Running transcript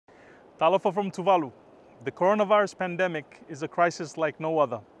Talofa from Tuvalu. The coronavirus pandemic is a crisis like no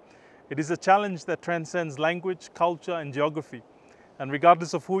other. It is a challenge that transcends language, culture, and geography. And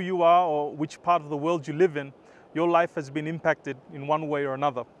regardless of who you are or which part of the world you live in, your life has been impacted in one way or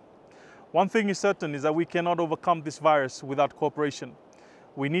another. One thing is certain is that we cannot overcome this virus without cooperation.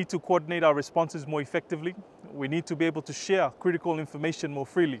 We need to coordinate our responses more effectively. We need to be able to share critical information more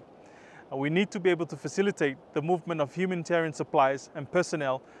freely. And we need to be able to facilitate the movement of humanitarian supplies and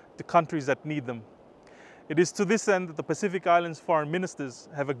personnel to countries that need them. It is to this end that the Pacific Islands foreign ministers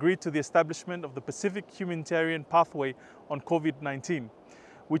have agreed to the establishment of the Pacific Humanitarian Pathway on COVID-19,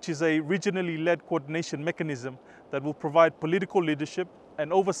 which is a regionally led coordination mechanism that will provide political leadership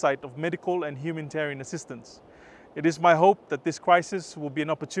and oversight of medical and humanitarian assistance. It is my hope that this crisis will be an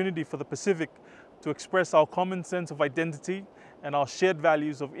opportunity for the Pacific to express our common sense of identity and our shared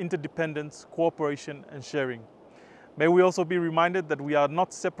values of interdependence, cooperation, and sharing. May we also be reminded that we are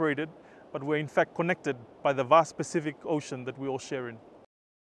not separated, but we're in fact connected by the vast Pacific Ocean that we all share in.